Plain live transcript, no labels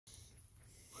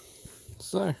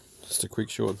So, just a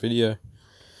quick short video.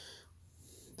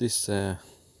 This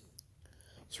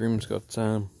rim's got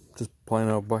just plain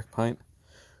old black paint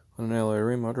on an alloy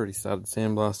rim. I'd already started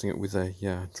sandblasting it with a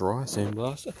dry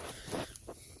sandblaster.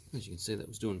 As you can see, that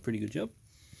was doing a pretty good job.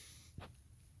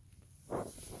 But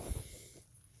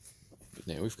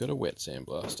now we've got a wet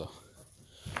sandblaster.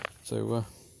 So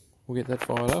we'll get that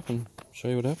fired up and show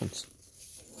you what happens.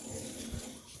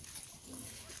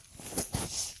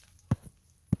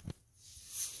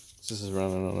 This is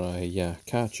running on a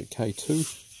Karcher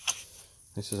K2.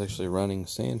 This is actually running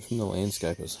sand from the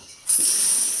landscapers.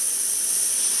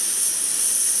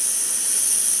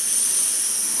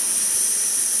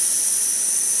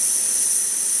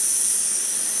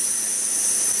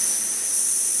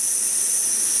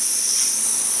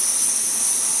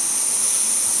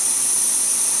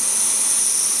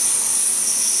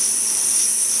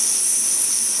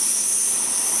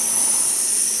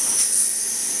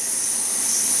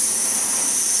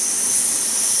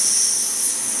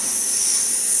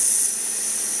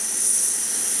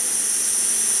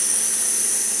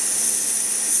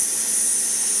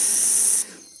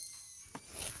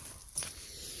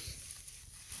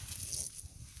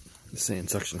 The sand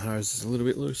suction hose is a little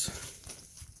bit loose.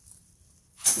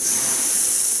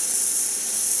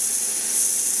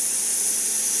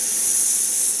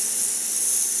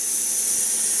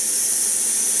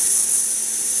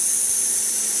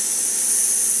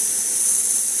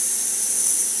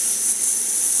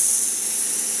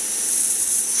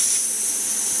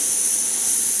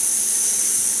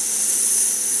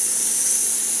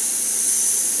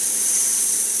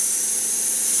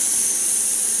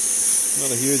 Not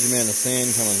a huge amount of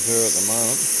sand coming through at the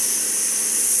moment.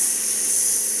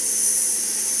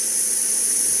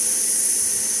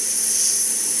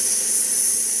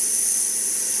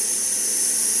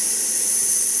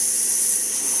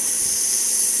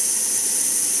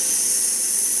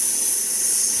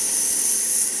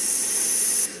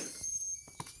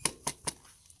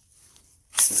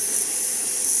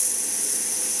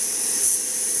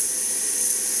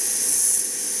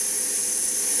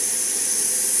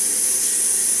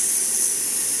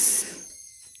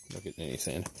 Not getting any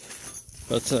sand,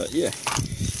 but yeah,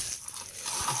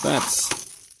 that's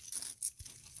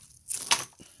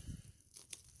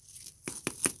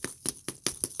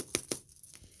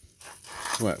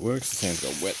the way it works. The sand's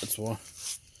got wet, that's why.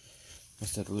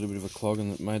 Must have had a little bit of a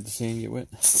clogging that made the sand get wet.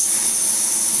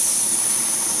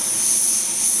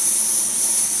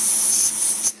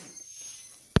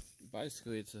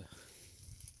 Basically, it's a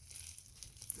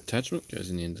attachment, goes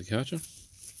in the end of the Karcher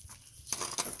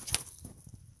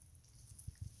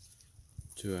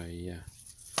to a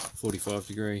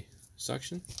 45-degree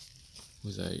suction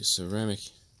with a ceramic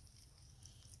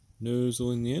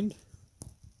nozzle in the end.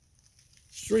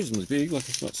 It's reasonably big, like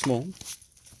it's not small.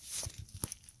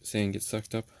 Sand gets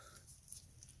sucked up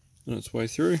on its way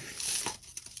through.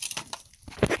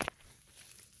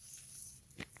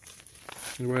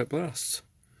 And away it blasts.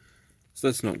 So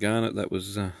that's not garnet, that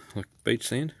was like beach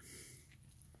sand.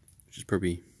 Which is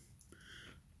probably,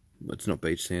 it's not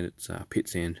beach sand, it's pit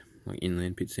sand. Like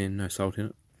inland pit sand, no salt in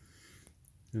it.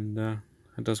 And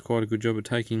it does quite a good job of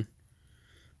taking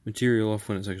material off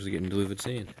when it's actually getting delivered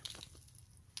sand.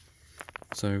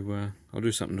 So I'll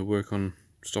do something to work on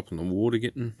stopping the water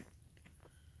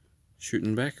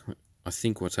shooting back. I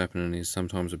think what's happening is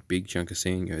sometimes a big chunk of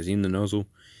sand goes in the nozzle,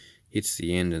 hits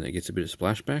the end, and it gets a bit of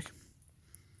splashback.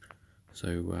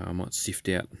 So I might sift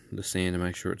out the sand and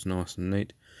make sure it's nice and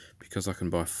neat, because I can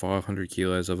buy 500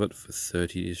 kilos of it for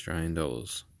 30 Australian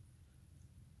dollars.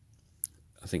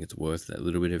 I think it's worth that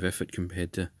little bit of effort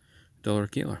compared to $1 a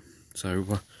kilo.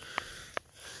 So,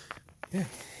 yeah.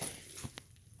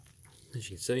 As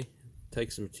you can see,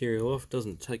 takes the material off,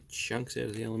 doesn't take chunks out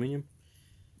of the aluminium.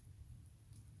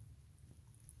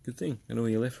 Good thing. And all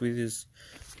you're left with is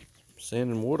sand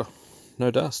and water.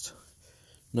 No dust.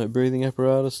 No breathing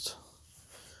apparatus.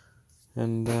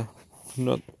 And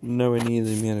not nowhere near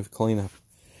the amount of cleanup.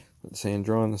 Let the sand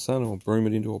dry in the sun, or broom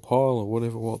it into a pile or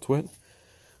whatever while it's wet.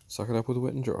 Suck it up with a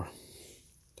wet and dry.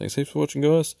 Thanks heaps for watching,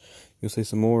 guys. You'll see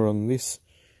some more on this.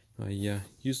 I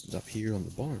used it up here on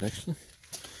the bonnet, actually.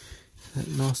 That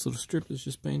nice little strip that's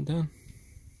just been done.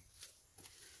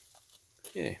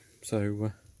 Yeah,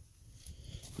 so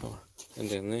oh, and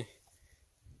down there,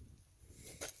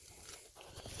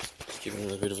 just giving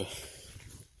it a bit of a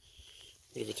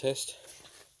test.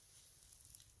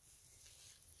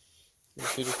 In a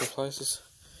few different places.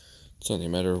 It's only a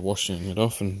matter of washing it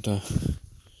off and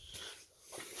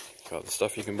got the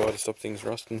stuff you can buy to stop things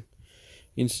rusting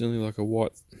instantly, like a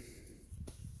white,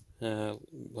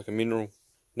 like a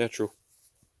natural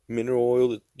mineral oil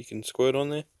that you can squirt on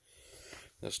there.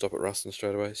 That'll stop it rusting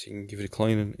straight away, so you can give it a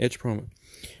clean and edge prime it.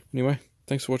 Anyway,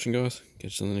 thanks for watching, guys.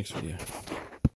 Catch you in the next video.